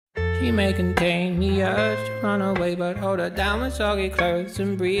She may contain the urge to run away, but hold her down with soggy clothes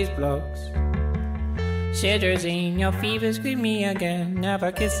and Breezeblocks. Cetirizine, your fever scream me again.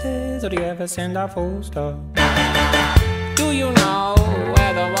 Never kisses, or do you ever send a full stop? Do you know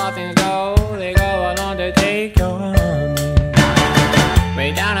where the waffles go? They go along to take your honey.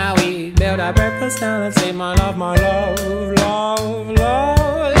 Way down how we build our breakfast down and say my love, love, love.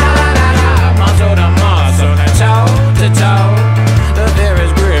 La la la, muscle to muscle, and toe to toe. The fear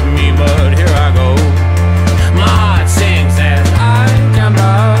grip me, but here I go. My heart sings as I jump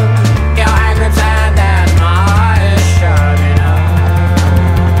up. Your hand grips and as my heart is shutting up.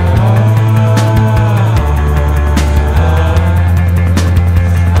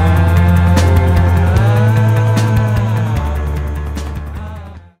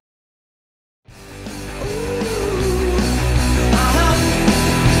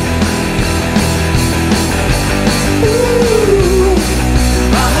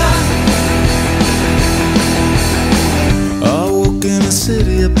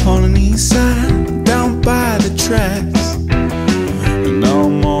 On an east side, down by the tracks, and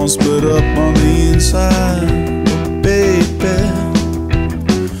I'm all split up on the inside. But baby,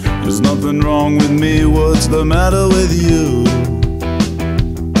 there's nothing wrong with me. What's the matter with you?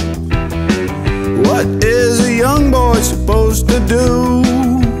 What is a young boy supposed to do?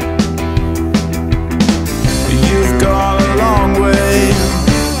 You've gone a long way.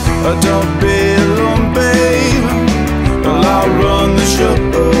 Don't be alone, babe. Well, I'll run the show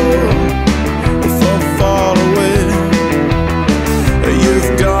from far away.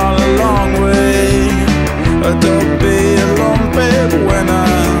 You've gone a long way. Don't be alone, babe. When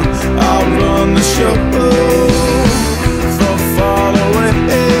I'll run the show from far away.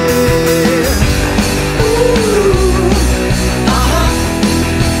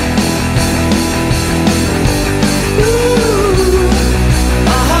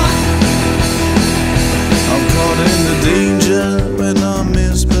 I'm caught in the danger when I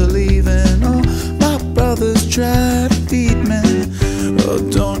misbelieving. Oh, my brothers try to feed me. Oh,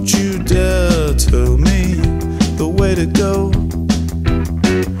 don't you dare tell me the way to go.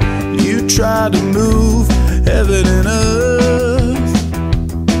 You try to move heaven and earth,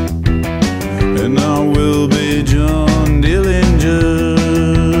 and I will be John Dillinger.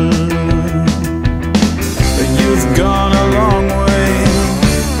 You've gone